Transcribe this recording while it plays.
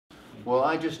Well,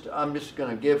 I'm just going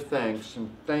to give thanks and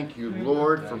thank you,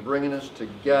 Lord, for bringing us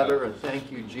together, and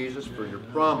thank you, Jesus, for your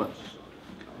promise.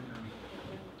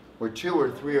 Where two or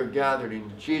three are gathered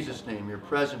in Jesus' name, you're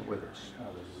present with us.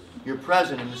 You're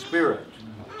present in the Spirit.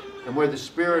 And where the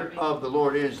Spirit of the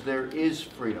Lord is, there is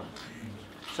freedom.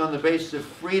 It's on the basis of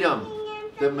freedom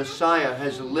that Messiah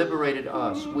has liberated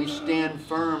us. We stand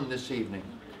firm this evening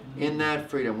in that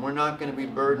freedom. We're not going to be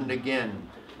burdened again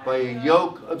by a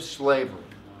yoke of slavery.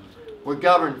 We're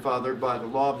governed, Father, by the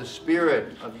law of the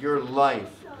Spirit of your life.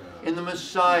 In the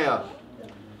Messiah,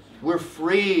 we're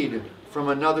freed from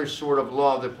another sort of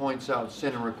law that points out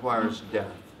sin and requires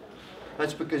death.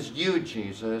 That's because you,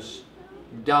 Jesus,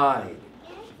 died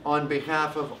on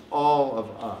behalf of all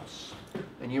of us.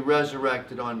 And you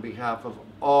resurrected on behalf of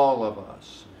all of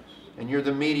us. And you're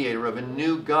the mediator of a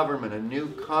new government, a new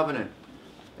covenant.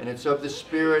 And it's of the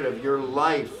Spirit of your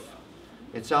life.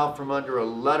 It's out from under a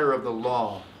letter of the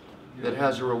law that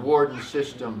has a reward and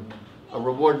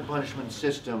punishment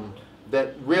system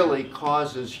that really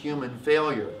causes human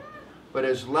failure. But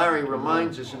as Larry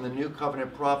reminds us in the New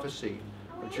Covenant prophecy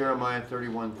of Jeremiah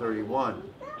 31:31,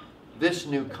 this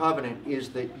new covenant is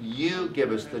that you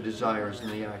give us the desires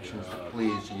and the actions that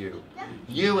please you.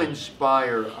 You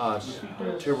inspire us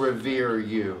to revere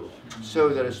you, so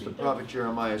that, as the prophet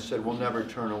Jeremiah said, we'll never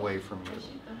turn away from you.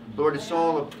 Lord, it's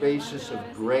all a basis of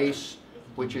grace,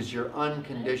 which is your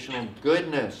unconditional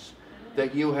goodness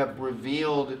that you have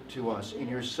revealed to us in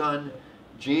your Son,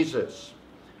 Jesus,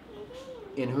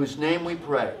 in whose name we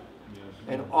pray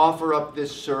and offer up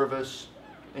this service,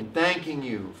 and thanking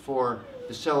you for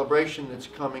the celebration that's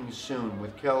coming soon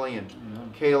with Kelly and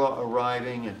Kayla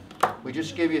arriving. And we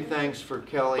just give you thanks for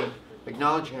Kelly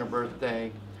acknowledging her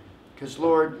birthday, because,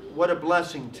 Lord, what a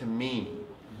blessing to me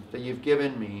that you've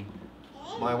given me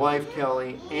my wife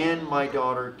Kelly and my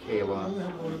daughter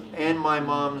Kayla and my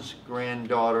mom's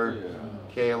granddaughter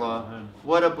Kayla.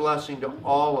 What a blessing to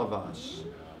all of us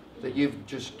that you've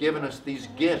just given us these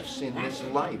gifts in this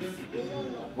life,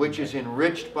 which is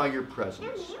enriched by your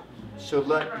presence. So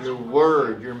let your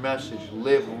word, your message,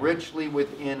 live richly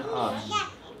within us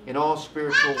in all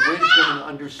spiritual wisdom and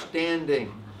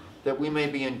understanding, that we may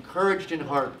be encouraged in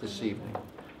heart this evening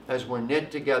as we're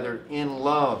knit together in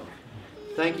love.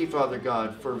 Thank you, Father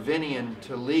God, for Vinny and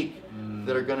Talik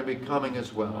that are going to be coming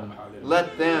as well.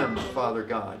 Let them, Father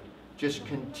God, just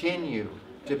continue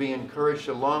to be encouraged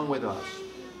along with us,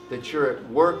 that you're at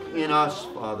work in us,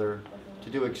 Father, to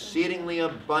do exceedingly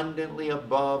abundantly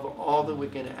above all that we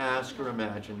can ask or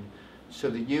imagine, so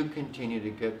that you continue to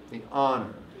get the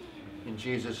honor. In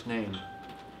Jesus' name,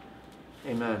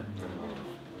 amen.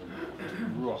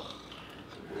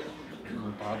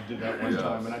 Bob did that one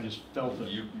time, and I just felt it.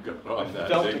 You got on that. I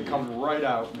felt it come right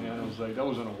out, man. It was like, that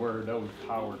wasn't a word, that was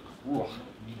power. It was.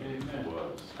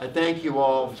 I thank you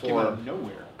all It came out for of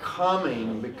nowhere.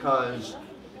 coming, because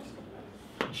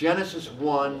Genesis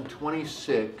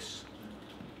 1:26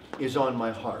 is on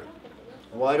my heart.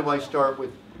 Why do I start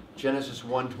with Genesis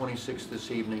 1:26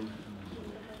 this evening?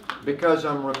 Because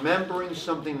I'm remembering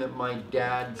something that my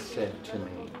dad said to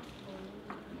me.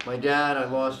 My dad, I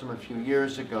lost him a few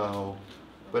years ago,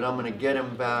 but I'm going to get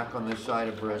him back on this side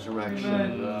of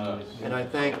resurrection. And I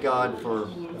thank God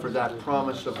for that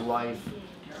promise of life.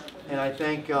 And I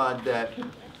thank God that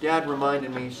Dad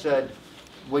reminded me, he said,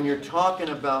 when you're talking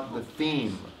about the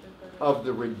theme of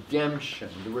the redemption,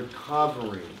 the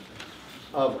recovery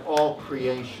of all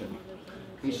creation,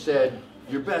 he said,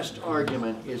 your best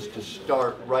argument is to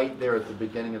start right there at the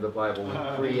beginning of the Bible with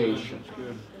creation.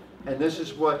 And this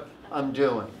is what I'm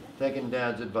doing, taking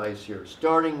Dad's advice here,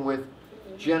 starting with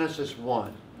Genesis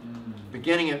 1,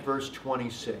 beginning at verse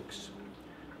 26.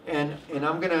 And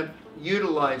I'm going to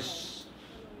utilize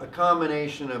a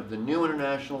combination of the New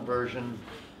International Version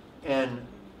and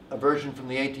a version from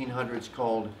the 1800s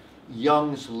called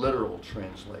Young's Literal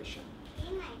Translation.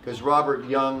 Because Robert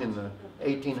Young in the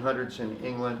 1800s in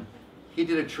England, he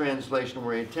did a translation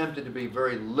where he attempted to be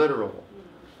very literal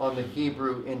on the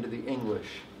Hebrew into the English.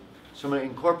 So I'm going to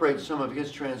incorporate some of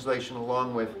his translation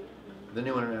along with the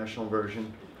New International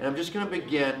Version. And I'm just going to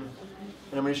begin,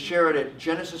 and I'm going to share it at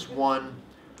Genesis 1,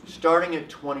 starting at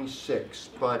 26.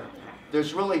 But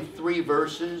there's really 3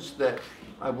 verses that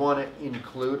I want to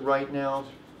include right now.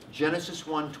 Genesis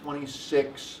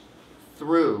 1:26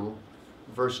 through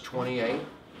verse 28.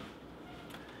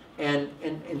 And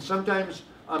sometimes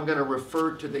I'm going to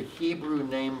refer to the Hebrew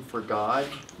name for God,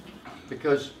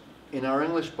 because in our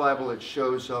English Bible it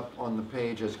shows up on the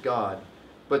page as God.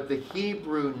 But the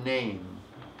Hebrew name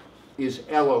is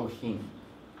Elohim.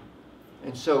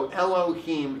 And so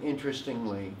Elohim,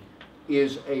 interestingly,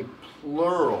 is a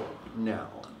plural noun.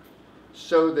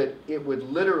 so that it would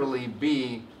literally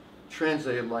be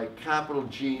translated like capital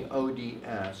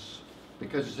G-O-D-S,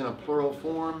 because it's in a plural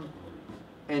form.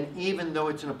 And even though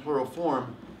it's in a plural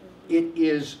form, it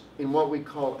is in what we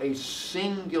call a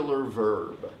singular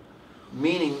verb,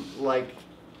 meaning like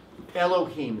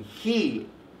Elohim, he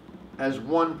as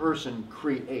one person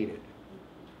created.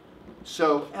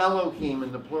 So Elohim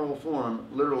in the plural form,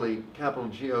 literally capital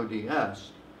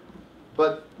G-O-D-S,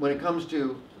 but when it comes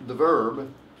to the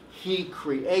verb, he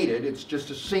created, it's just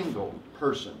a single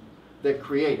person that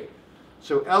created.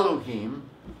 So Elohim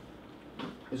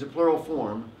is a plural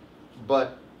form,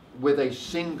 but with a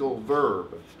single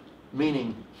verb,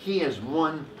 meaning he as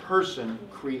one person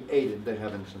created the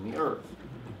heavens and the earth.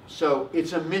 So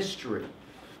it's a mystery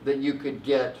that you could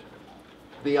get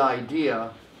the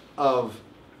idea of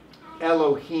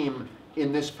Elohim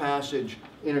in this passage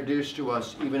introduced to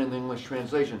us even in the English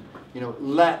translation. You know,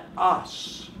 let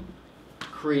us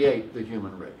create the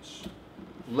human race.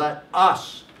 Let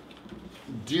us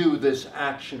do this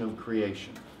action of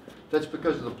creation. That's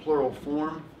because of the plural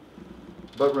form.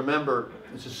 But remember,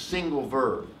 it's a single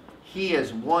verb. He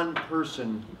as one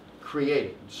person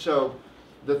created. So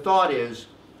the thought is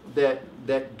that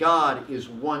God is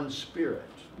one spirit.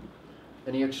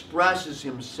 And he expresses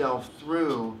himself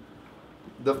through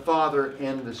the Father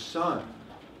and the Son.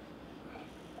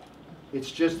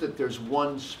 It's just that there's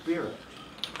one spirit.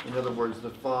 In other words, the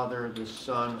Father, the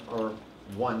Son are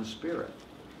one spirit.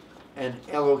 And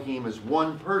Elohim is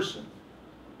one person,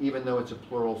 even though it's a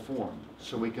plural form.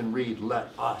 So we can read, let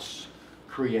us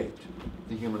create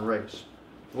the human race.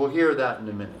 We'll hear that in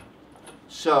a minute.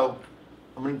 So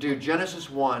I'm going to do Genesis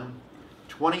 1,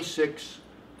 26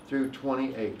 through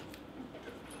 28.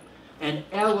 And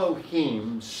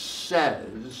Elohim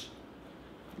says,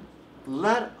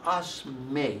 let us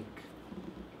make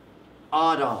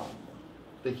Adam,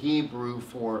 the Hebrew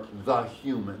for the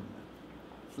human.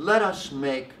 Let us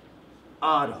make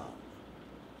Adam,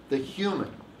 the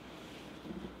human,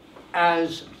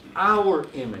 as our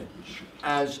image,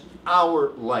 as our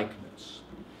likeness,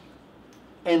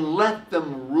 and let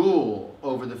them rule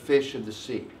over the fish of the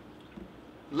sea.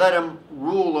 Let them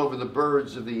rule over the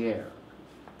birds of the air.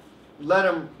 Let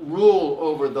them rule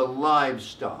over the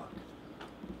livestock,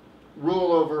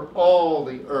 rule over all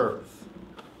the earth,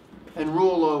 and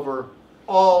rule over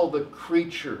all the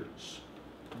creatures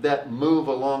that move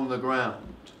along the ground.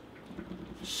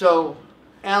 So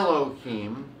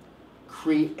Elohim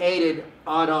created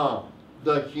Adam,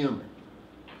 the human,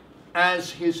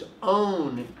 as his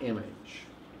own image.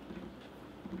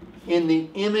 In the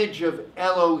image of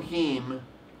Elohim,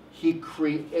 he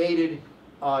created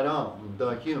Adam,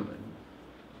 the human.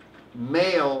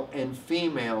 Male and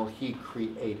female, he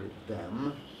created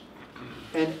them.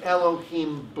 And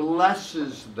Elohim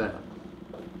blesses them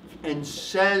and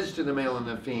says to the male and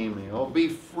the female, be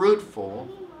fruitful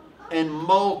and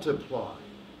multiply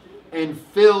and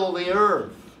fill the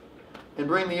earth and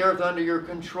bring the earth under your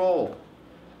control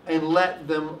and let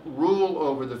them rule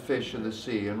over the fish of the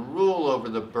sea and rule over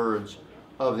the birds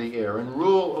of the air and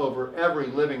rule over every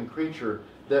living creature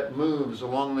that moves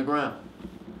along the ground.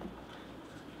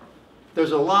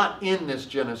 There's a lot in this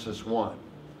Genesis 1.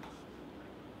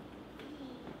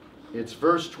 It's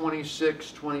verse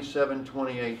 26, 27,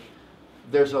 28.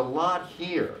 There's a lot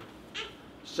here.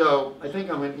 So I think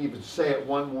I'm going to even say it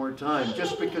one more time,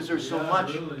 just because there's so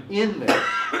much in this,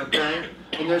 okay?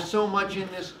 And there's so much in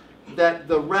this that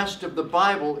the rest of the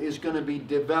Bible is going to be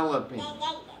developing.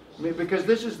 I mean, because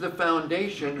this is the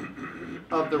foundation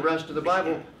of the rest of the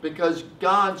Bible, because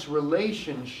God's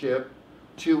relationship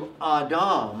to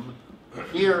Adam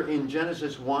here in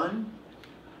Genesis 1,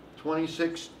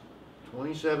 26,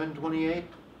 27, 28,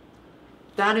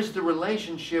 that is the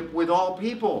relationship with all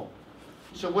people.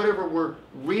 So whatever we're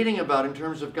reading about in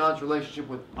terms of God's relationship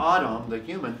with Adam, the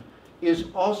human, is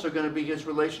also going to be his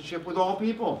relationship with all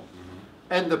people.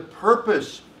 And the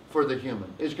purpose for the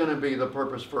human is going to be the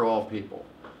purpose for all people.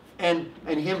 And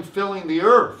him filling the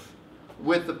earth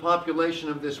with the population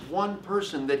of this one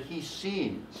person that he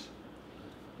sees,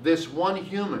 this one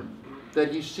human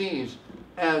that he sees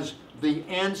as the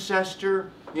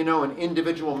ancestor, you know, an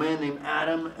individual man named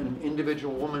Adam and an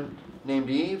individual woman named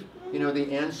Eve, you know,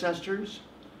 the ancestors.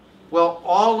 Well,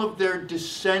 all of their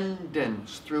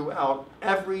descendants throughout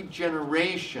every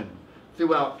generation,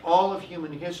 throughout all of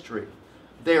human history,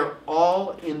 they're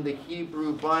all in the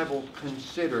Hebrew Bible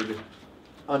considered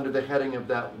under the heading of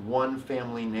that one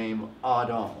family name,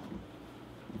 Adam,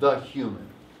 the human.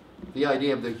 The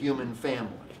idea of the human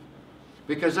family.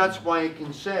 Because that's why it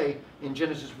can say in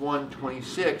Genesis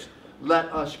 1:26, let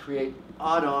us create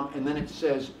Adam, and then it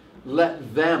says,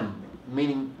 let them,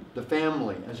 meaning the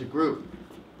family as a group,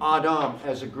 Adam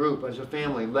as a group, as a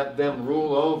family, let them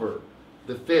rule over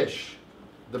the fish,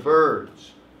 the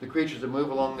birds, the creatures that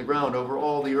move along the ground, over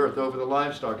all the earth, over the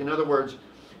livestock. In other words,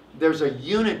 there's a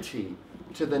unity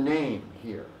to the name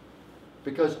here.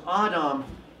 Because Adam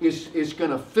is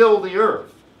going to fill the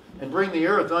earth and bring the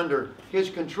earth under his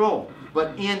control.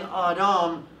 But in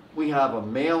Adam, we have a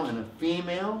male and a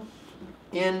female.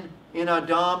 In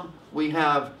Adam, we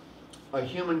have a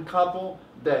human couple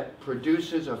that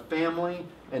produces a family,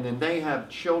 and then they have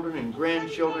children and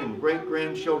grandchildren and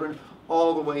great-grandchildren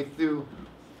all the way through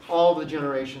all the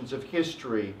generations of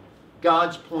history.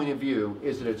 God's point of view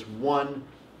is that it's one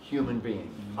human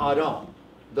being. Adam,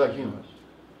 the human.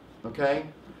 Okay?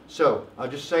 So, I'll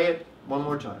just say it one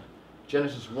more time.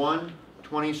 Genesis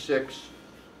 1:26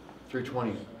 through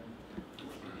 28.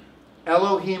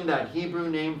 Elohim, that Hebrew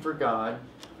name for God.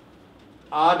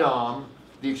 Adam,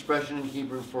 the expression in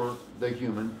Hebrew for the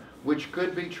human, which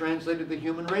could be translated the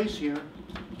human race here.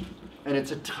 And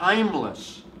it's a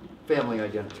timeless family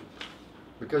identity,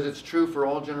 because it's true for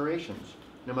all generations,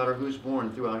 no matter who's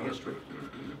born throughout history.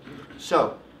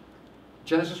 So,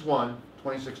 Genesis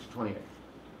 1:26 to 28.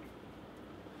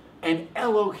 And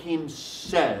Elohim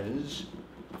says,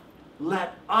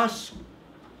 let us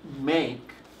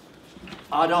make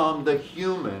Adam the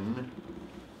human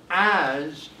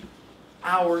as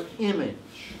our image,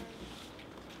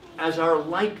 as our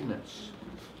likeness,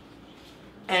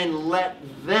 and let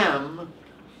them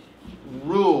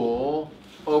rule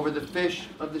over the fish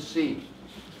of the sea,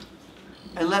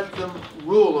 and let them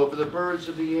rule over the birds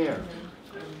of the air,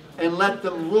 and let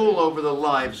them rule over the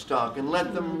livestock, and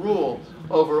let them rule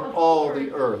over all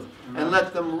the earth, and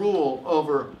let them rule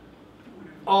over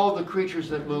all the creatures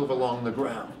that move along the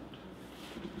ground.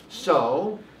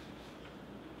 So,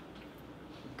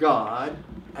 God,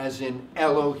 as in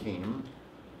Elohim,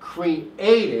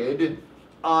 created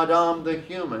Adam the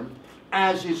human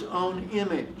as his own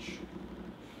image.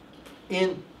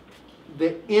 In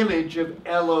the image of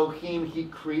Elohim, he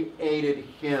created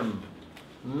him.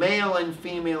 Male and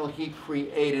female, he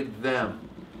created them.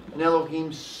 And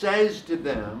Elohim says to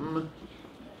them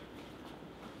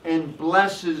and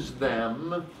blesses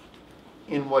them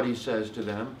in what he says to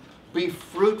them, be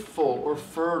fruitful or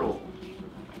fertile,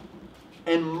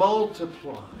 and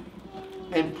multiply,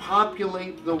 and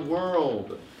populate the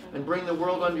world, and bring the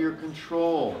world under your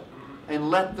control,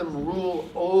 and let them rule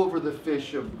over the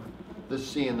fish of the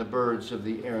sea and the birds of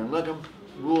the air, and let them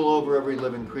rule over every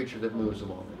living creature that moves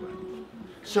along the ground.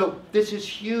 So this is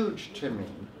huge to me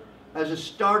as a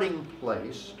starting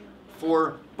place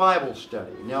for Bible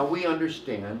study. Now we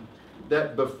understand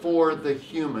that before the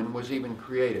human was even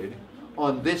created,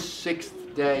 on this sixth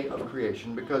day of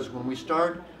creation, because when we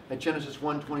start at Genesis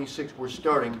 1:26, we're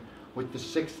starting with the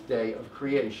sixth day of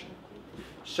creation.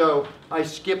 So I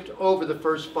skipped over the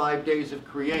first 5 days of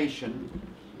creation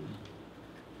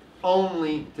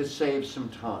only to save some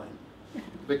time.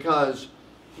 Because,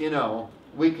 you know,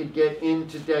 we could get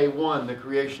into day one, the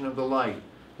creation of the light.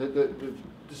 The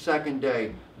second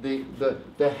day,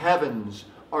 the heavens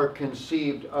are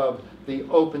conceived of the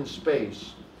open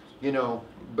space, you know,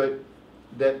 but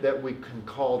that we can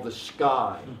call the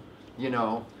sky, you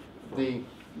know,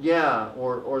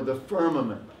 or the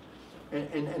firmament.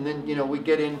 And then, you know, we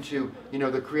get into, you know,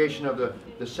 the creation of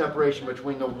the separation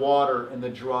between the water and the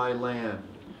dry land.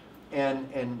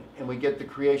 And we get the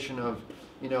creation of,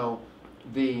 you know,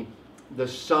 the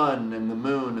sun and the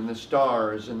moon and the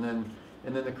stars, and then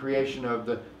the creation of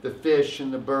the fish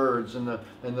and the birds and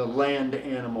the land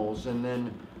animals. And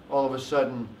then all of a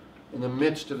sudden, in the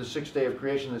midst of the sixth day of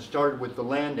creation that started with the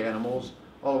land animals,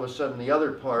 all of a sudden the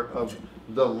other part of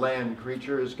the land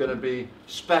creature is going to be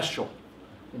special.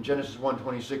 In Genesis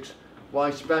 1:26,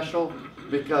 why special?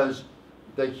 Because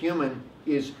the human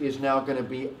is now going to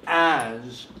be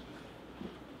as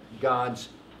God's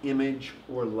image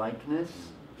or likeness.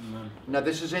 Amen. Now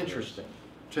this is interesting,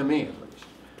 to me at least,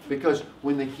 because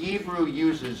when the Hebrew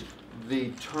uses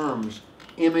the terms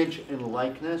image and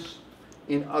likeness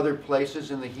in other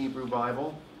places in the Hebrew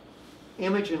Bible,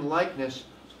 image and likeness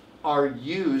are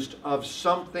used of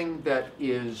something that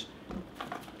is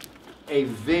a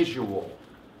visual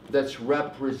that's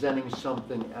representing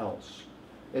something else.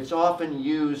 It's often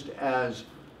used as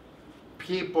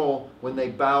people, when they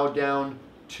bow down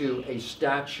to a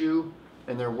statue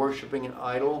and they're worshiping an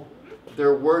idol,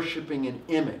 they're worshiping an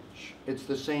image. It's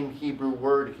the same Hebrew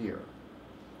word here.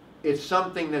 It's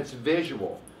something that's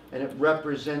visual and it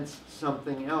represents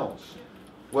something else.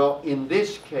 Well, in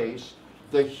this case,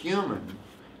 the human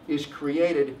is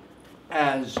created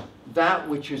as that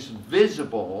which is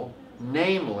visible,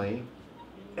 namely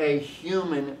a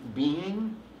human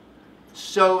being,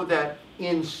 so that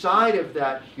inside of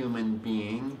that human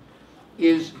being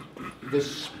is the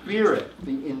Spirit,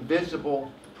 the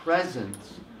invisible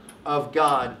presence of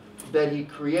God, that He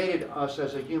created us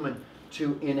as a human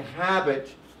to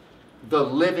inhabit the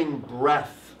living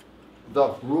breath, the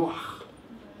ruach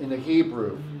in the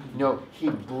Hebrew. You know, He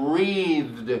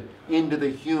breathed into the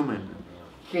human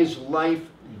His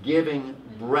life-giving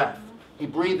breath. He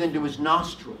breathed into his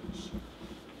nostrils,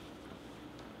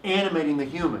 animating the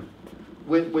human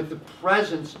with the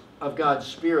presence of God's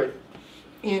Spirit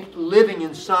living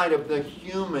inside of the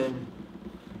human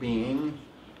being.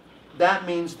 That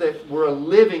means that we're a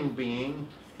living being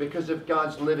because of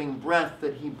God's living breath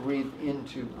that He breathed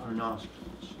into our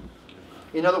nostrils.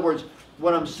 In other words,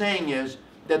 what I'm saying is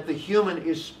that the human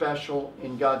is special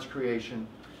in God's creation,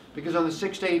 because on the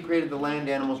sixth day He created the land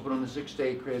animals, but on the sixth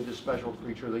day He created this special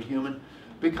creature, the human,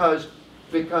 because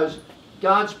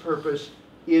God's purpose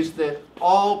is that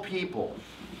all people,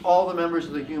 all the members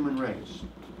of the human race,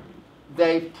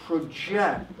 they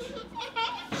project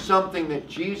something that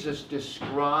Jesus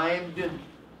described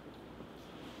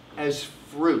as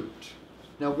fruit.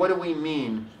 Now, what do we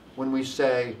mean when we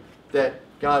say that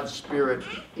God's Spirit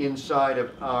inside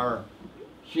of our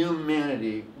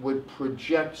humanity would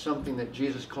project something that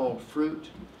Jesus called fruit?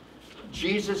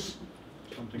 Jesus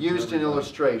used an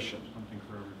illustration. Something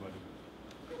for everybody.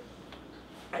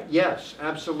 Yes,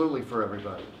 absolutely for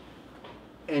everybody.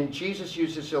 And Jesus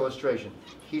used this illustration.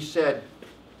 He said,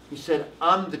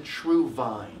 I'm the true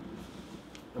vine.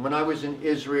 And when I was in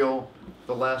Israel,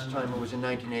 the last time it was in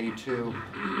 1982,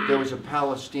 there was a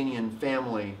Palestinian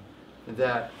family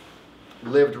that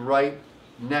lived right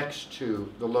next to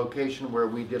the location where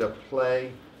we did a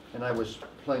play, and I was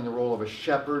playing the role of a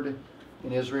shepherd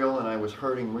in Israel, and I was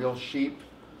herding real sheep.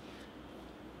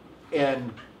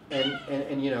 And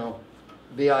you know,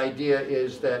 the idea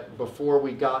is that before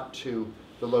we got to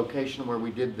the location where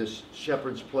we did this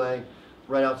shepherd's play,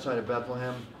 right outside of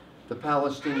Bethlehem, the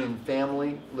Palestinian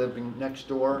family living next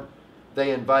door,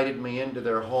 they invited me into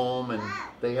their home, and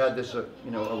they had this,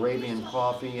 you know, Arabian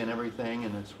coffee and everything,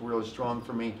 and it's really strong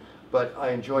for me. But I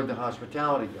enjoyed the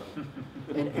hospitality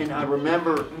of it. And I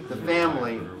remember the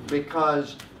family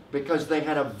because they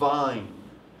had a vine.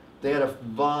 They had a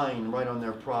vine right on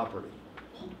their property.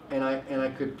 And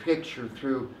I could picture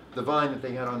through the vine that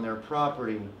they had on their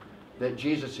property that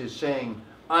Jesus is saying,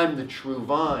 I'm the true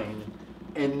vine.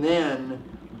 And then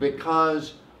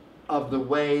because of the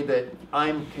way that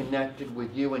I'm connected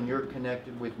with you and you're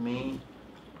connected with me,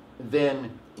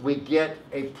 then we get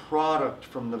a product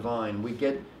from the vine. We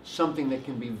get something that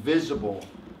can be visible,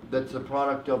 that's the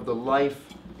product of the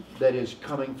life that is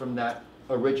coming from that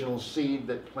original seed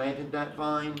that planted that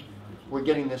vine. We're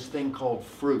getting this thing called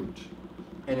fruit.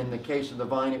 And in the case of the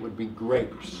vine, it would be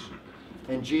grapes.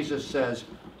 And Jesus says,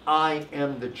 I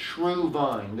am the true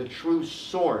vine, the true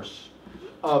source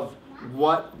of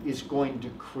what is going to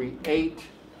create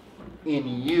in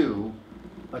you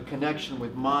a connection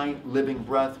with my living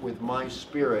breath, with my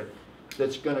Spirit,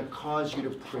 that's going to cause you to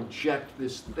project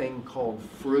this thing called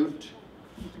fruit.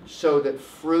 So that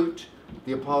fruit,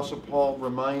 the Apostle Paul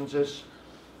reminds us,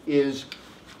 is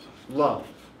love.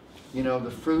 You know,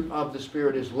 the fruit of the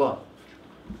Spirit is love.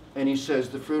 And he says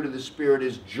the fruit of the Spirit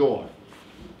is joy.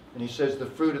 And he says the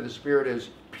fruit of the Spirit is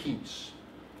peace.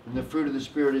 And the fruit of the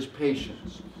Spirit is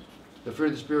patience. The fruit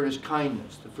of the Spirit is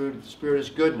kindness. The fruit of the Spirit is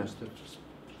goodness. The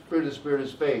fruit of the Spirit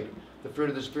is faith. The fruit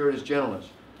of the Spirit is gentleness.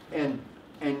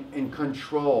 And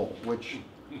control, which,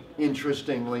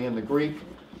 interestingly, in the Greek,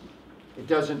 it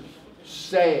doesn't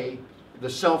say the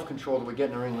self-control that we get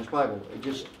in our English Bible. It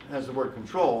just has the word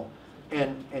control.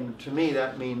 And to me,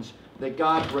 that means that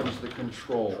God brings the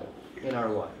control in our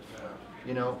life.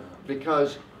 You know,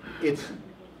 because it's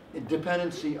a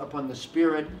dependency upon the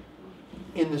Spirit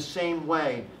in the same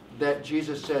way that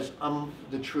Jesus says, I'm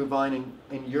the true vine,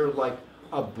 and you're like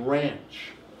a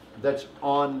branch that's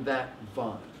on that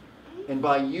vine. And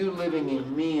by you living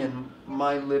in me and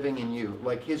my living in you,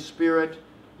 like His Spirit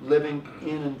living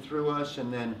in and through us,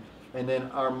 and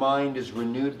then our mind is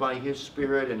renewed by His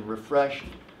Spirit and refreshed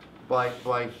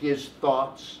by His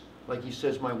thoughts, like He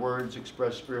says, my words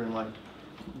express spirit and life.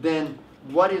 Then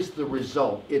what is the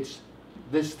result? It's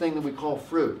this thing that we call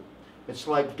fruit. It's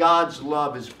like God's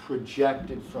love is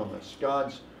projected from us.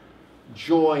 God's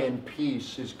joy and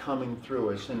peace is coming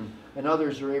through us. And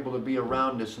others are able to be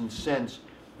around us and sense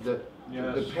the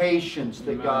patience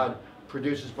that Amen. God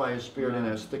produces by His Spirit in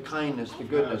us, the kindness, the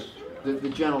goodness, the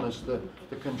gentleness,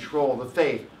 the control, the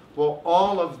faith. Well,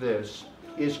 all of this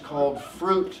is called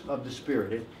fruit of the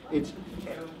Spirit.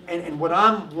 And what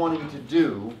I'm wanting to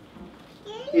do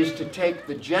is to take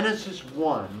the Genesis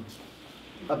 1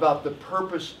 about the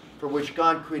purpose for which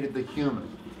God created the human,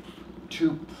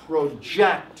 to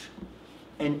project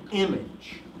an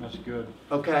image, That's good.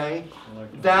 okay? I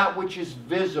like that. That which is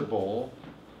visible,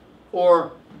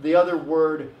 or the other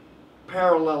word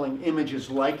paralleling image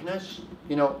is likeness.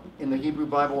 You know, in the Hebrew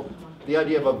Bible, the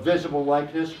idea of a visible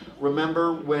likeness.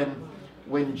 Remember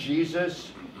when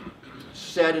Jesus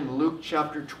said in Luke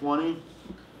chapter 20,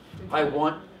 I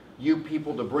want you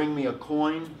people to bring me a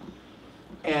coin.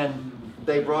 And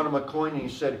they brought him a coin and he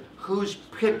said, whose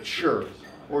picture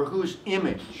or whose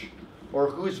image or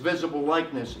whose visible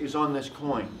likeness is on this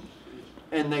coin?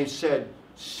 And they said,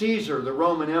 Caesar, the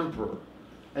Roman emperor.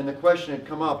 And the question had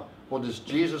come up, well, does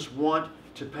Jesus want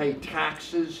to pay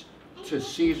taxes to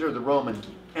Caesar, the Roman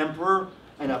emperor,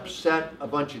 and upset a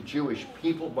bunch of Jewish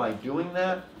people by doing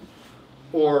that?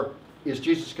 Or is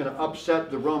Jesus going to upset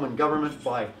the Roman government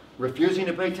by refusing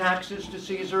to pay taxes to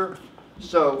Caesar?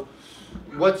 So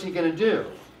what's he going to do?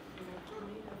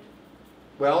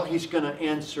 Well, he's going to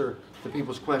answer the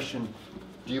people's question,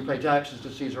 do you pay taxes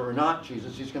to Caesar or not,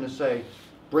 Jesus? He's going to say,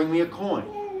 bring me a coin.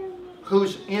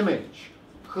 Whose image,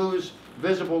 whose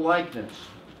visible likeness,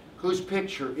 whose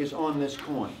picture is on this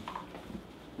coin?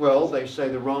 Well, they say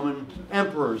the Roman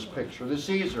emperor's picture, the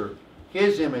Caesar,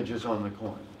 his image is on the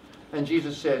coin. And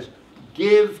Jesus says,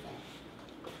 give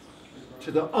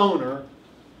to the owner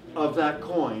of that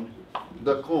coin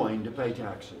the coin to pay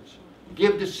taxes.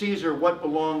 Give to Caesar what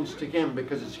belongs to him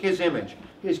because it's his image,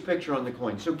 his picture on the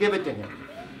coin. So give it to him.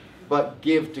 But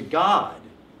give to God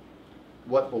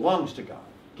what belongs to God.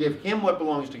 Give him what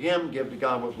belongs to him, give to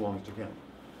God what belongs to him.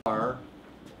 Are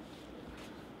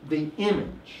the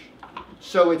image.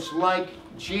 So it's like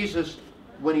Jesus,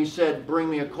 when he said, bring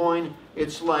me a coin,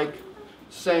 it's like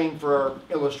saying for our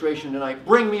illustration tonight,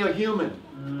 bring me a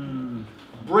human.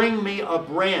 Bring me a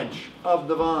branch of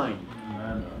the vine.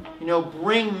 Amen. You know,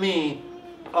 bring me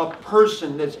a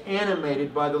person that's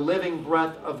animated by the living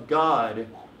breath of God,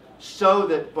 so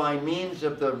that by means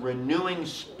of the renewing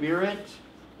Spirit,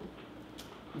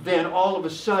 then all of a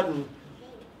sudden,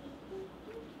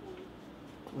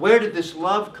 where did this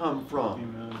love come from?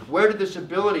 Amen. Where did this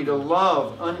ability to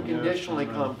love unconditionally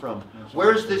Yes, come from? Yes,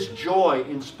 Where's this joy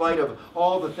in spite of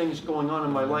all the things going on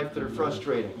in my life that are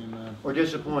frustrating Amen. or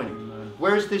disappointing? Amen.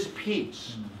 Where's this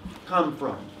peace come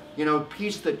from? You know,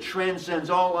 peace that transcends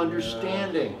all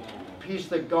understanding. Peace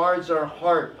that guards our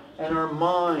heart and our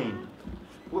mind.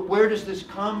 Where does this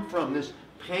come from? This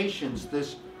patience,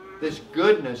 this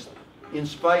goodness in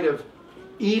spite of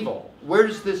evil. Where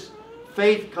does this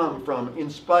faith come from in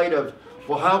spite of,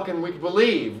 well, how can we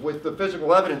believe with the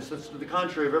physical evidence that's to the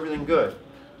contrary of everything good?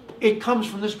 It comes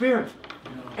from the Spirit.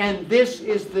 And this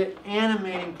is the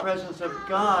animating presence of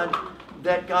God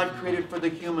that God created for the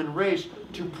human race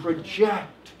to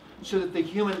project, so that the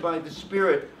human by the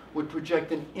Spirit would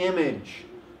project an image.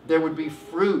 There would be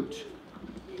fruit,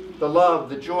 the love,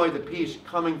 the joy, the peace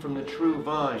coming from the true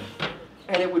vine.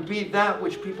 And it would be that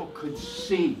which people could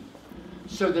see.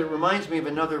 So that it reminds me of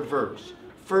another verse,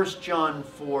 1 John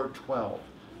 4:12.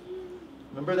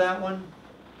 Remember that one?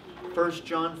 1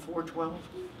 John 4:12.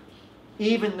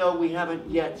 Even though we haven't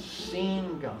yet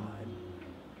seen God,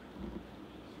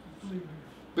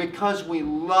 because we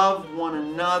love one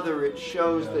another, it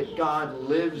shows that God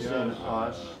lives in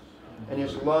us, and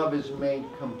His love is made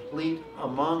complete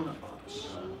among us.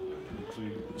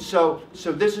 So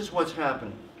this is what's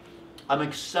happening. I'm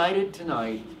excited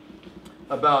tonight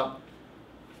about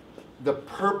the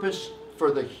purpose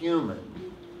for the human,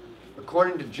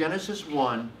 according to Genesis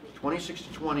 1, 26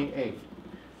 to 28,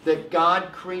 that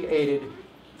God created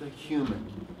the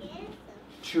human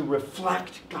to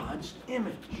reflect God's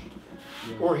image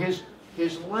or His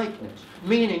likeness.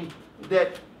 Meaning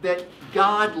that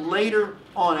God later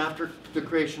on, after the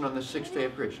creation on the sixth day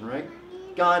of creation, right?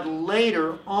 God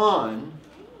later on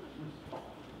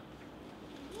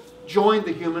joined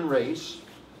the human race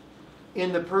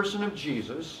in the person of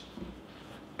Jesus.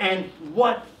 And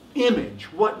what image,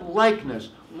 what likeness,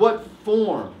 what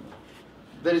form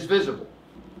that is visible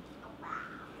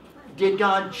did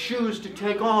God choose to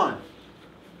take on?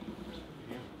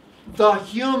 The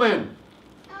human.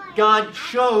 God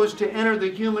chose to enter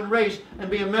the human race and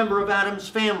be a member of Adam's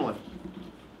family.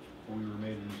 We were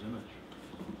made in His image.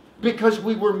 Because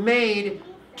we were made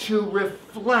to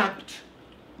reflect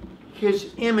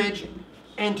His image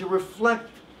and to reflect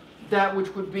that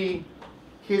which would be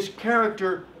His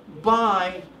character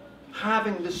by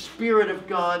having the Spirit of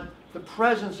God, the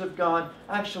presence of God,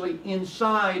 actually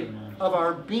inside of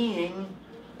our being,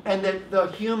 and that the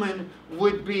human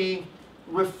would be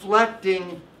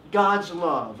reflecting God's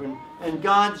love and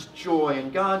God's joy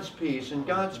and God's peace and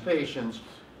God's patience.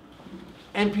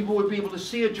 And people would be able to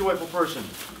see a joyful person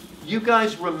You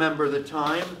guys remember the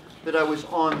time that I was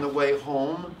on the way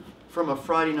home from a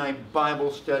Friday night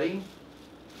Bible study,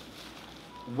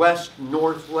 West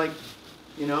North Lake,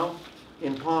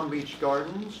 in Palm Beach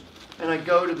Gardens, and I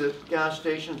go to the gas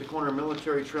station at the corner of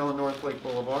Military Trail and North Lake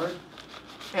Boulevard,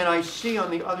 and I see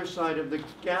on the other side of the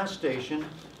gas station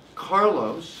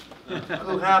Carlos,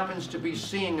 who happens to be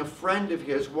seeing a friend of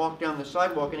his walk down the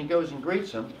sidewalk, and he goes and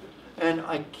greets him. And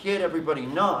I kid everybody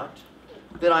not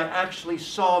that I actually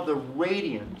saw the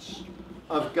radiance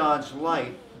of God's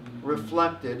light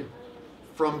reflected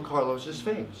from Carlos's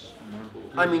face.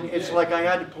 I mean, it's like I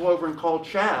had to pull over and call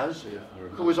Chaz,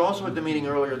 who was also at the meeting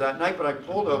earlier that night, but I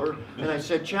pulled over and I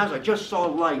said, Chaz, I just saw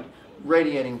light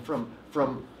radiating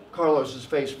from Carlos's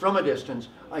face from a distance.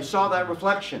 I saw that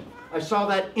reflection. I saw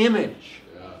that image.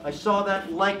 I saw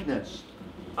that likeness.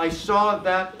 I saw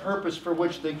that purpose for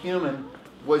which the human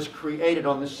was created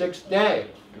on the sixth day.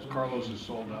 Because Carlos is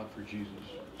sold out for Jesus.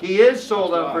 He is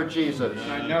sold out for Jesus.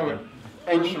 And I know it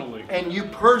personally. And you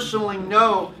personally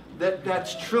know that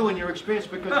that's true in your experience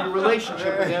because of your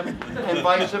relationship with him and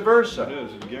vice versa. It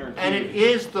is, it's guaranteed. And it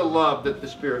is the love that the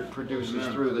Spirit produces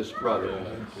through this brother.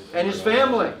 And his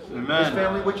family. Amen. His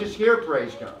family which is here,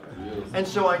 praise God. And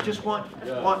so I just want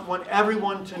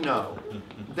everyone to know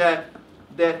that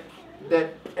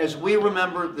as we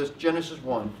remember this Genesis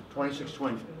 1, 26,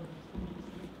 20.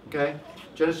 Okay?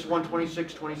 Genesis 1,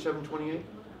 26, 27, 28.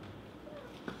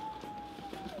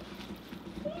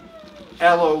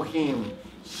 Elohim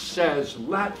says,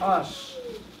 let us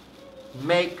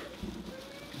make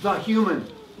the human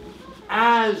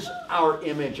as our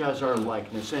image, as our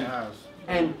likeness.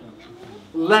 And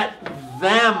let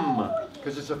them,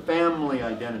 because it's a family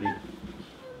identity.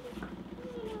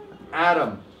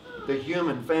 Adam, the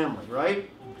human family, right?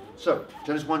 So,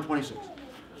 Genesis 1:26.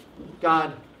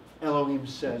 God, Elohim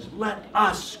says, let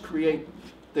us create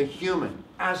the human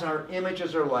as our image,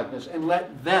 as our likeness, and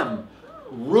let them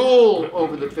rule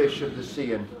over the fish of the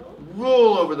sea, and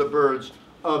rule over the birds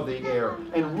of the air,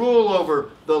 and rule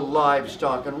over the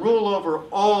livestock, and rule over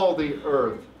all the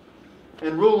earth,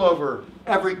 and rule over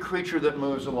every creature that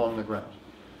moves along the ground.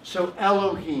 So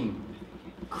Elohim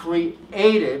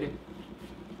created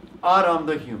Adam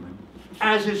the human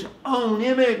as his own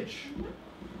image.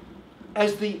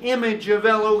 As the image of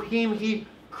Elohim, he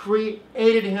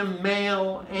created him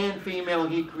male and female.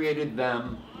 He created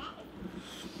them.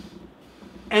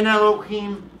 And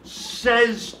Elohim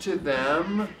says to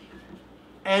them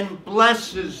and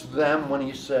blesses them when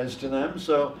he says to them.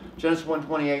 So Genesis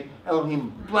 1:28, Elohim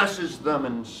blesses them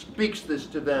and speaks this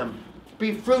to them.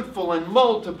 Be fruitful and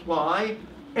multiply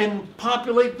and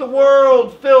populate the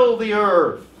world, fill the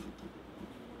earth.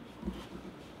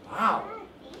 Wow.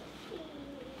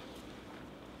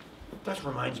 That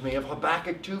reminds me of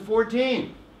Habakkuk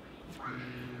 2:14.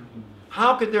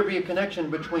 How could there be a connection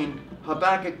between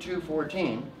Habakkuk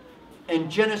 2:14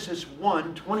 and Genesis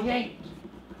 1:28?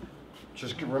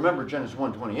 Just remember Genesis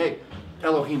 1:28.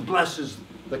 Elohim blesses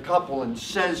the couple and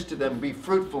says to them, be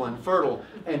fruitful and fertile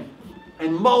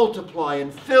and multiply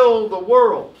and fill the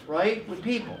world, right, with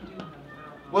people.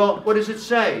 Well, what does it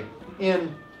say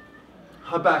in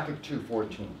Habakkuk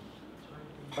 2:14?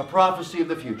 A prophecy of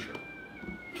the future.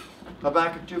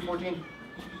 Habakkuk 2:14.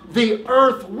 The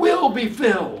earth will be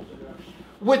filled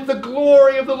with the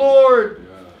glory of the Lord.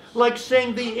 Like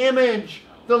saying the image,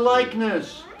 the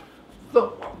likeness.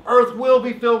 The earth will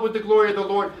be filled with the glory of the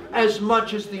Lord as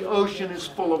much as the ocean is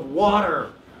full of water.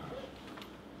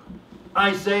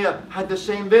 Isaiah had the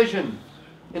same vision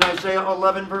in Isaiah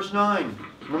 11 verse 9.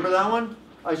 Remember that one?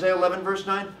 Isaiah 11 verse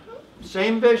 9.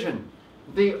 Same vision.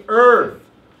 The earth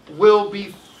will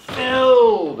be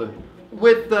filled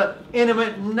with the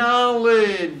intimate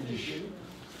knowledge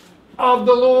of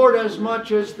the Lord as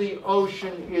much as the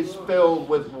ocean is filled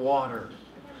with water.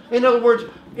 In other words,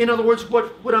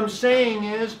 what I'm saying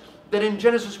is that in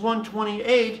Genesis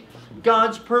 1:28,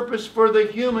 God's purpose for the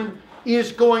human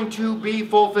is going to be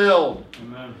fulfilled.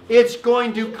 Amen. It's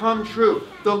going to come true.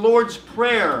 The Lord's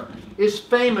Prayer is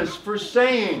famous for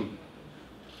saying,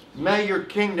 may your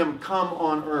kingdom come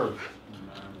on earth.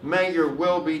 May your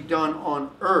will be done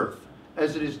on earth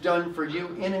as it is done for you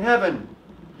in heaven.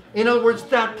 In other words,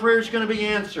 that prayer is going to be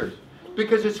answered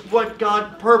because it's what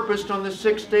God purposed on the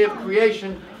sixth day of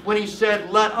creation when He said,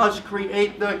 let us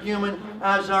create the human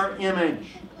as our image.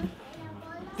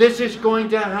 This is going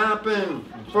to happen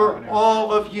for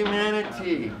all of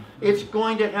humanity. It's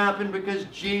going to happen because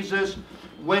Jesus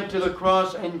went to the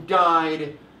cross and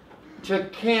died to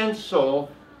cancel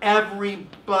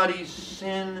everybody's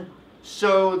sin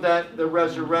so that the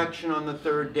resurrection on the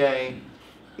third day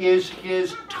is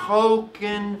His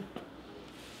token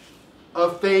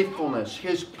of faithfulness,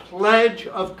 His pledge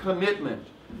of commitment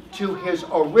to His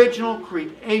original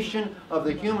creation of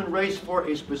the human race for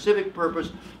a specific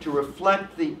purpose, to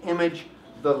reflect the image,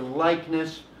 the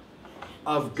likeness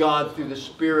of God through the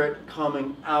Spirit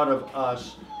coming out of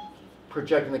us,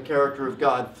 projecting the character of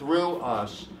God through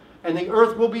us. And the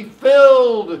earth will be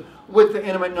filled with the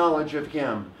intimate knowledge of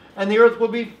Him. And the earth will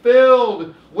be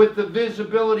filled with the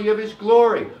visibility of His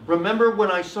glory. Remember when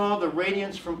I saw the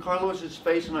radiance from Carlos's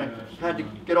face and I had to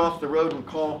get off the road and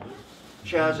call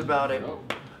Chaz about it?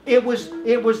 It was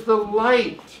the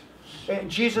light.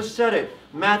 And Jesus said it.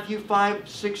 Matthew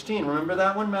 5:16. Remember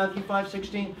that one? Matthew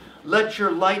 5:16. Let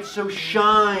your light so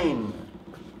shine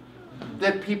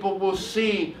that people will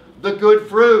see the good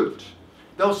fruit.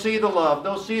 They'll see the love.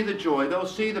 They'll see the joy. They'll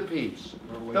see the peace.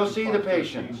 They'll see the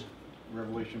patience.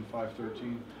 Revelation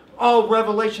 5:13. Oh,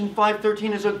 Revelation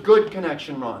 5:13 is a good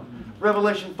connection, Ron.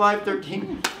 Revelation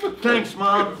 5:13. Thanks,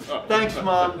 Mom. Thanks,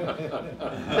 Mom.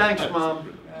 Thanks,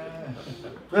 Mom.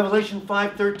 Revelation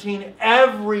 5:13.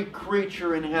 Every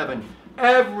creature in heaven,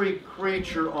 every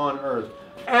creature on earth,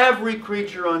 every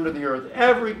creature under the earth,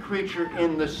 every creature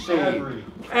in the sea,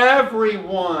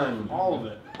 everyone, All of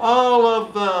it. all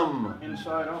of them.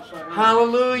 Inside, outside, everywhere.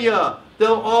 Hallelujah.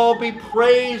 They'll all be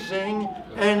praising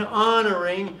and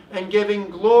honoring and giving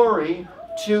glory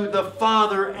to the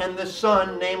Father and the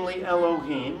Son, namely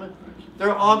Elohim.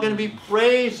 They're all going to be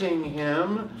praising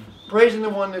Him, praising the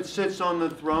one that sits on the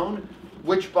throne,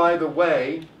 which, by the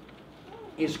way,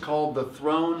 is called the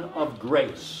throne of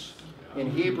grace.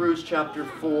 In Hebrews chapter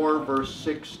 4, verse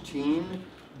 16,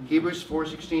 Hebrews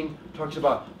 4:16 talks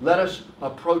about, let us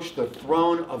approach the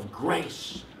throne of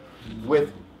grace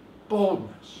with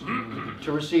boldness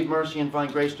to receive mercy and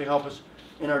find grace to help us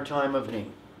in our time of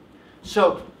need.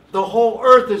 So the whole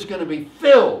earth is going to be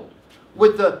filled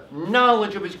with the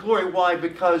knowledge of His glory. Why?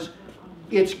 Because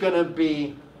it's going to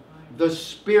be the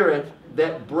Spirit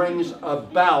that brings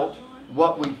about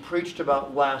what we preached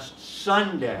about last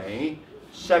Sunday,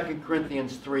 2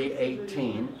 Corinthians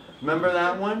 3:18. Remember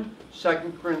that one?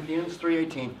 2 Corinthians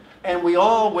 3:18. And we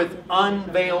all with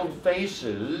unveiled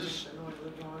faces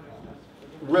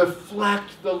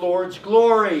reflect the Lord's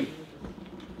glory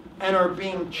and are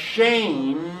being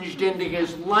changed into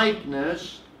His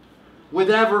likeness with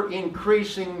ever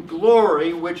increasing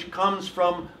glory, which comes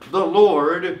from the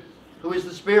Lord, who is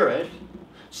the Spirit.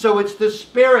 So it's the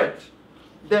Spirit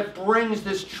that brings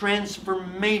this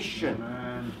transformation.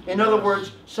 Amen. In other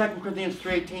words, 2 Corinthians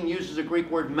 3:18 uses a Greek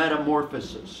word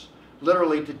metamorphosis,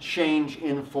 literally to change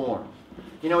in form.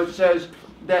 You know, it says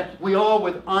that we all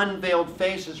with unveiled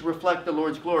faces reflect the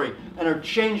Lord's glory and are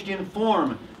changed in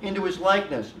form into His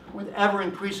likeness with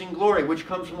ever-increasing glory, which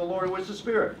comes from the Lord who is the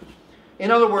Spirit.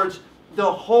 In other words,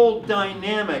 the whole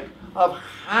dynamic of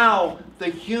how the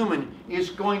human is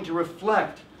going to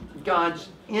reflect God's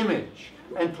image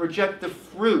and project the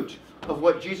fruit of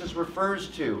what Jesus refers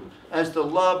to as the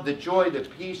love, the joy, the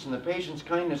peace, and the patience,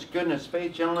 kindness, goodness,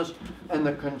 faith, gentleness, and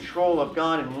the control of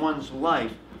God in one's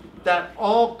life. That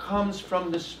all comes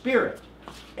from the Spirit.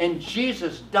 And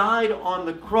Jesus died on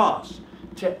the cross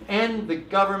to end the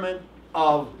government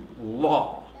of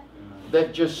law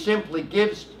that just simply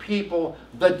gives people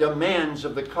the demands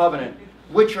of the covenant,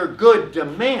 which are good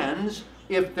demands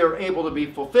if they're able to be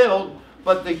fulfilled,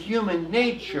 but the human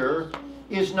nature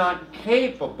is not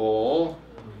capable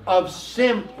of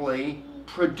simply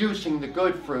producing the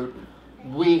good fruit.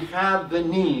 We have the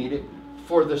need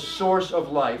for the source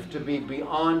of life to be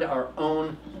beyond our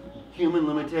own human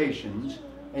limitations.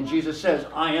 And Jesus says,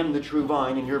 I am the true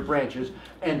vine and your branches.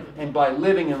 And by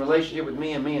living in relationship with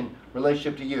me and me in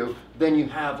relationship to you, then you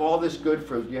have all this good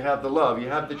fruit. You have the love, you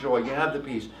have the joy, you have the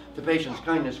peace, the patience,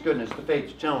 kindness, goodness, the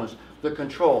faith, gentleness, the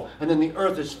control. And then the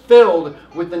earth is filled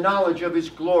with the knowledge of His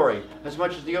glory, as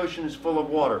much as the ocean is full of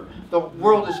water. The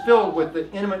world is filled with the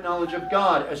intimate knowledge of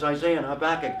God, as Isaiah and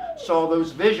Habakkuk saw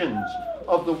those visions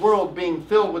of the world being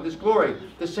filled with His glory.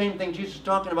 The same thing Jesus is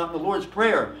talking about in the Lord's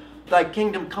Prayer. Thy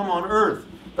kingdom come on earth,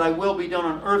 thy will be done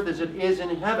on earth as it is in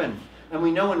heaven. And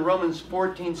we know in Romans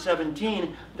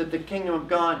 14:17 that the kingdom of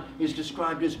God is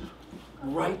described as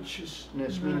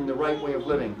righteousness, meaning the right way of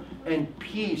living, and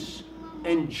peace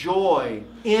and joy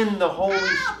in the Holy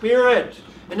Spirit.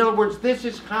 In other words, this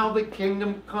is how the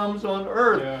kingdom comes on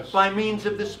earth, Yes. by means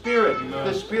of the Spirit. Amen.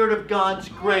 The Spirit of God's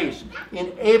grace,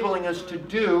 enabling us to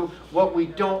do what we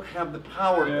don't have the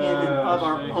power in and of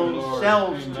our Thank you, own Lord.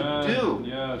 selves Amen. to do.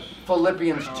 Yes.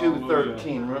 Philippians Hallelujah.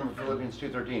 2:13. Remember Philippians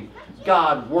 2:13.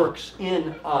 God works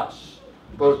in us,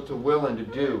 both to will and to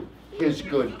do His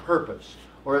good purpose.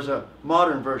 Or as a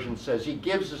modern version says, He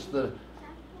gives us the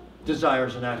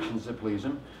desires and actions that please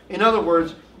Him. In other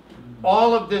words,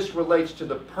 All of this relates to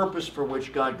the purpose for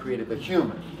which God created the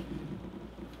human.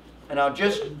 And I'll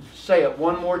just say it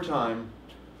one more time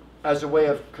as a way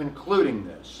of concluding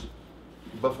this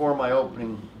before my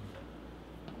opening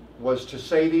was to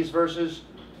say these verses,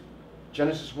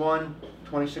 Genesis 1,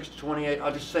 26 to 28.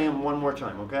 I'll just say them one more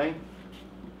time, okay?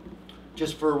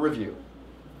 Just for a review.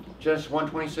 Genesis 1,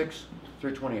 26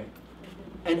 through 28.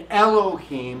 And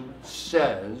Elohim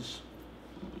says,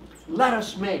 let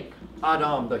us make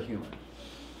Adam the human,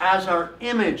 as our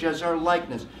image, as our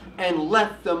likeness, and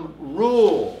let them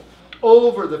rule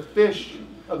over the fish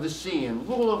of the sea, and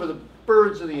rule over the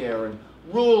birds of the air, and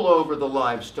rule over the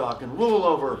livestock, and rule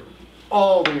over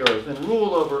all the earth, and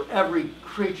rule over every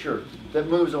creature that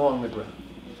moves along the ground.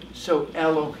 So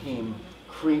Elohim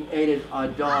created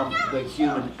Adam the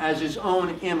human as his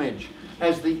own image.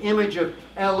 As the image of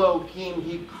Elohim,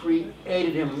 he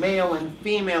created him. Male and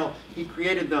female, he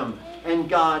created them. And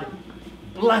God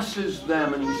blesses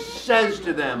them, and he says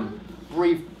to them,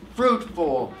 be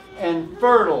fruitful and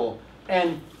fertile,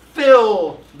 and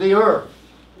fill the earth,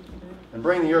 and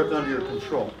bring the earth under your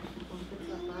control.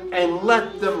 And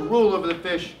let them rule over the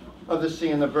fish of the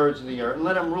sea and the birds of the air, and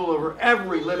let them rule over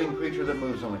every living creature that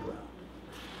moves on the ground.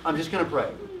 I'm just going to pray.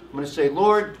 I'm going to say,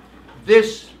 Lord,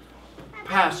 this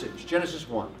passage, Genesis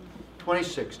 1,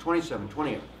 26, 27,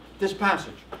 28, this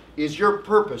passage is your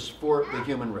purpose for the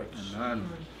human race. Amen.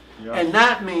 Yes. And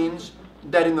that means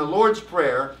that in the Lord's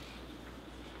Prayer,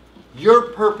 your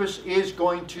purpose is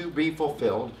going to be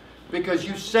fulfilled, because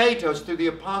you say to us through the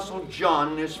Apostle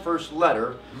John in his first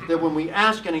letter that when we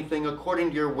ask anything according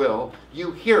to your will,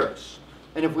 you hear us.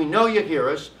 And if we know you hear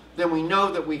us, then we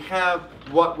know that we have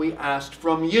what we asked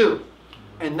from you.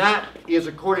 And that is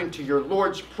according to your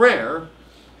Lord's Prayer.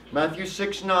 Matthew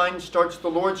 6:9 starts the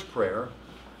Lord's Prayer.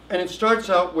 And it starts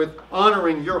out with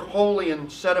honoring your holy and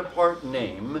set-apart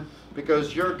name,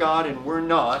 because you're God and we're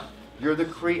not. You're the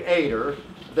Creator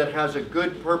that has a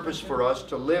good purpose for us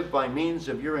to live by means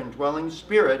of your indwelling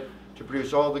Spirit to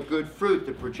produce all the good fruit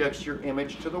that projects your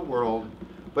image to the world.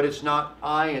 But it's not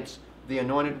I, it's the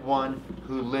Anointed One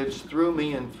who lives through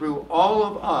me and through all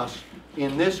of us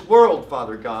in this world,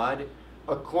 Father God,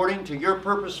 according to your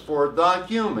purpose for the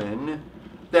human,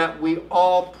 that we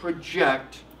all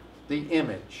project the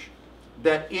image.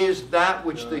 That is that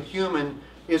which the human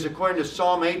is, according to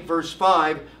Psalm 8, verse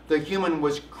 5, the human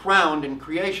was crowned in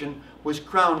creation, was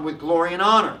crowned with glory and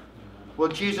honor. Well,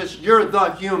 Jesus, you're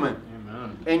the human.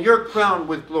 Amen. And you're crowned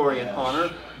with glory and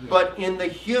honor. But in the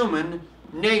human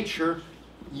nature,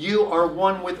 you are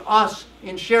one with us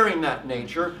in sharing that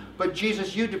nature. But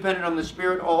Jesus, you depended on the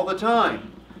Spirit all the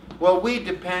time. Well, we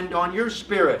depend on your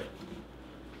Spirit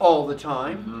all the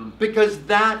time, because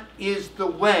that is the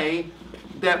way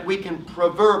that we can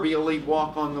proverbially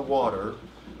walk on the water,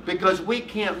 because we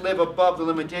can't live above the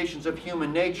limitations of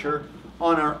human nature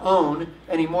on our own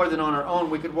any more than on our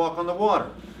own we could walk on the water.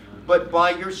 But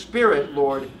by your Spirit,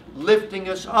 Lord, lifting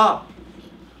us up,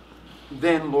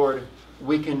 then, Lord,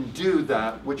 we can do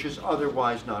that which is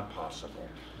otherwise not possible.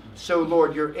 So,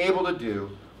 Lord, you're able to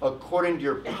do according to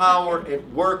your power at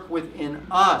work within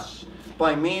us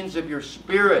by means of your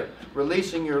Spirit,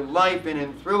 releasing your life in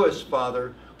and through us,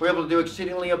 Father. We're able to do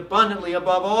exceedingly abundantly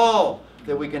above all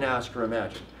that we can ask or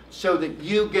imagine, so that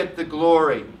you get the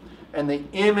glory and the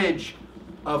image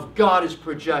of God is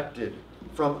projected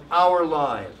from our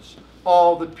lives.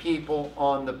 All the people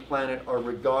on the planet are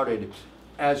regarded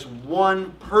as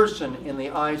one person in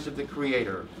the eyes of the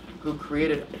Creator, who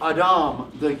created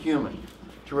Adam the human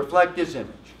to reflect his image.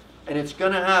 And it's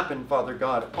going to happen, Father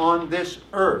God, on this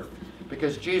earth,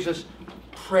 because Jesus'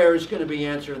 prayer is going to be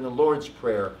answered in the Lord's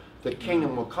Prayer. The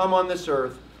kingdom will come on this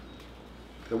earth.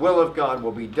 The will of God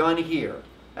will be done here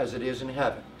as it is in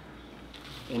heaven.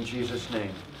 In Jesus'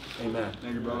 name, amen.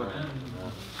 Thank you, brother.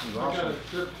 I got a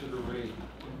scripture to read.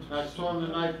 I saw in the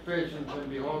night visions, and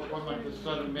behold, one like the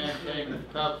Son of Man came in the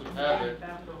clouds of heaven,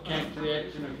 came to the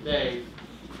Ancient of Days.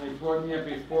 And he brought near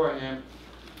before him,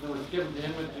 and was given to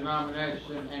him a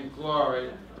denomination and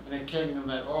glory, and a kingdom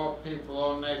that all people,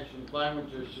 all nations,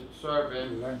 languages should serve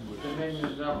him. Dominion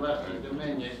is everlasting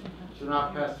dominion, should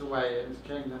not pass away, and his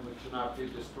kingdom which should not be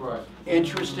destroyed.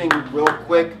 Interesting, real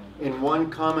quick, in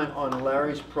one comment on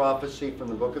Larry's prophecy from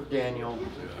the book of Daniel,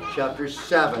 chapter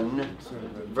 7,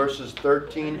 verses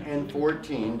 13 and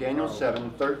 14. Daniel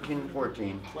 7, 13,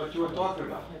 14. What you were talking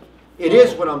about. It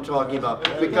is what I'm talking about,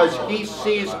 because he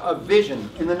sees a vision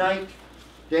in the night.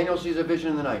 Daniel sees a vision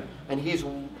in the night, and he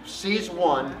sees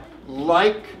one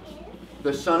like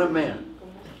the Son of Man.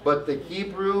 But the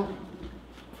Hebrew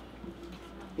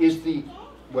is the,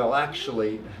 well,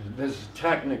 actually, this is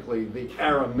technically the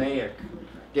Aramaic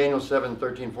Daniel 7,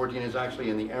 13, 14 is actually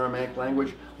in the Aramaic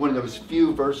language, one of those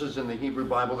few verses in the Hebrew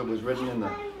Bible that was written in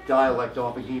the dialect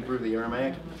off of Hebrew, the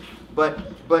Aramaic. But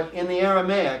in the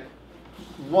Aramaic,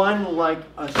 one like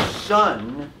a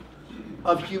son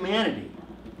of humanity.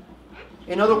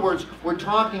 In other words, we're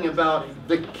talking about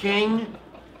the king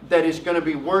that is going to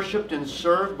be worshipped and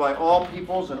served by all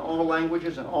peoples and all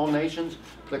languages and all nations.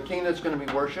 The king that's going to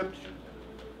be worshipped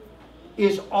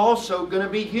is also going to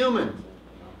be human,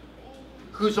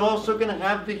 who's also going to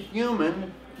have the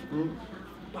human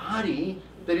body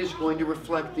that is going to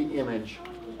reflect the image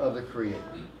of the Creator.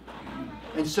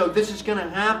 And so this is going to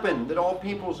happen, that all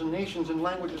peoples and nations and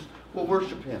languages will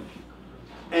worship him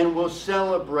and will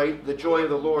celebrate the joy of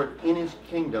the Lord in his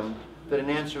kingdom, that in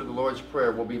answer to the Lord's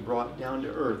prayer will be brought down to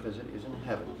earth as it is in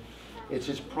heaven. It's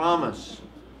his promise,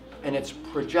 and it's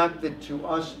projected to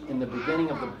us in the beginning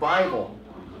of the Bible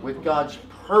with God's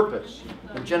purpose.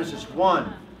 In Genesis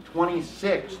 1,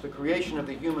 26, the creation of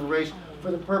the human race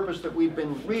for the purpose that we've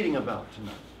been reading about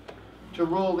tonight. To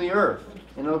rule the earth.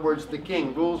 In other words, the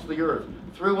king rules the earth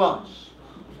through us.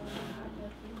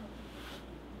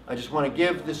 I just want to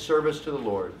give this service to the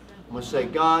Lord. I'm going to say,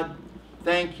 God,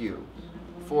 thank you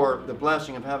for the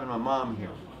blessing of having my mom here.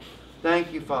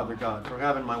 Thank you, Father God, for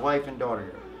having my wife and daughter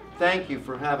here. Thank you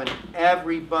for having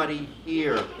everybody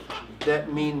here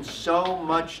that means so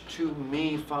much to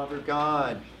me, Father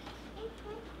God.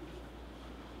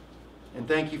 And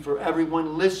thank you for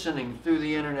everyone listening through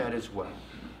the internet as well.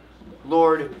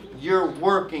 Lord, you're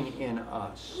working in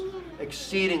us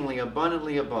exceedingly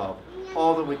abundantly above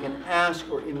all that we can ask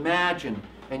or imagine,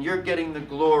 and you're getting the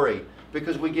glory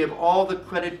because we give all the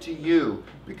credit to you,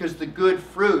 because the good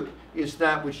fruit is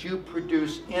that which you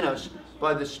produce in us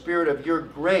by the Spirit of your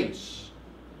grace.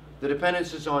 The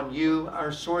dependence is on you,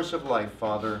 our source of life,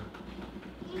 Father.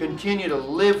 Continue to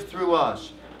live through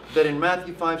us, that in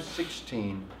Matthew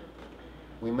 5:16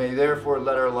 we may therefore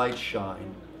let our light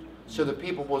shine, so that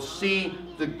people will see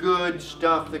the good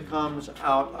stuff that comes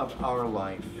out of our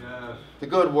life. Yes. The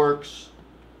good works,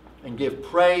 and give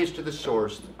praise to the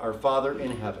source, our Father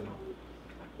in heaven.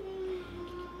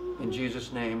 In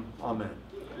Jesus' name, amen.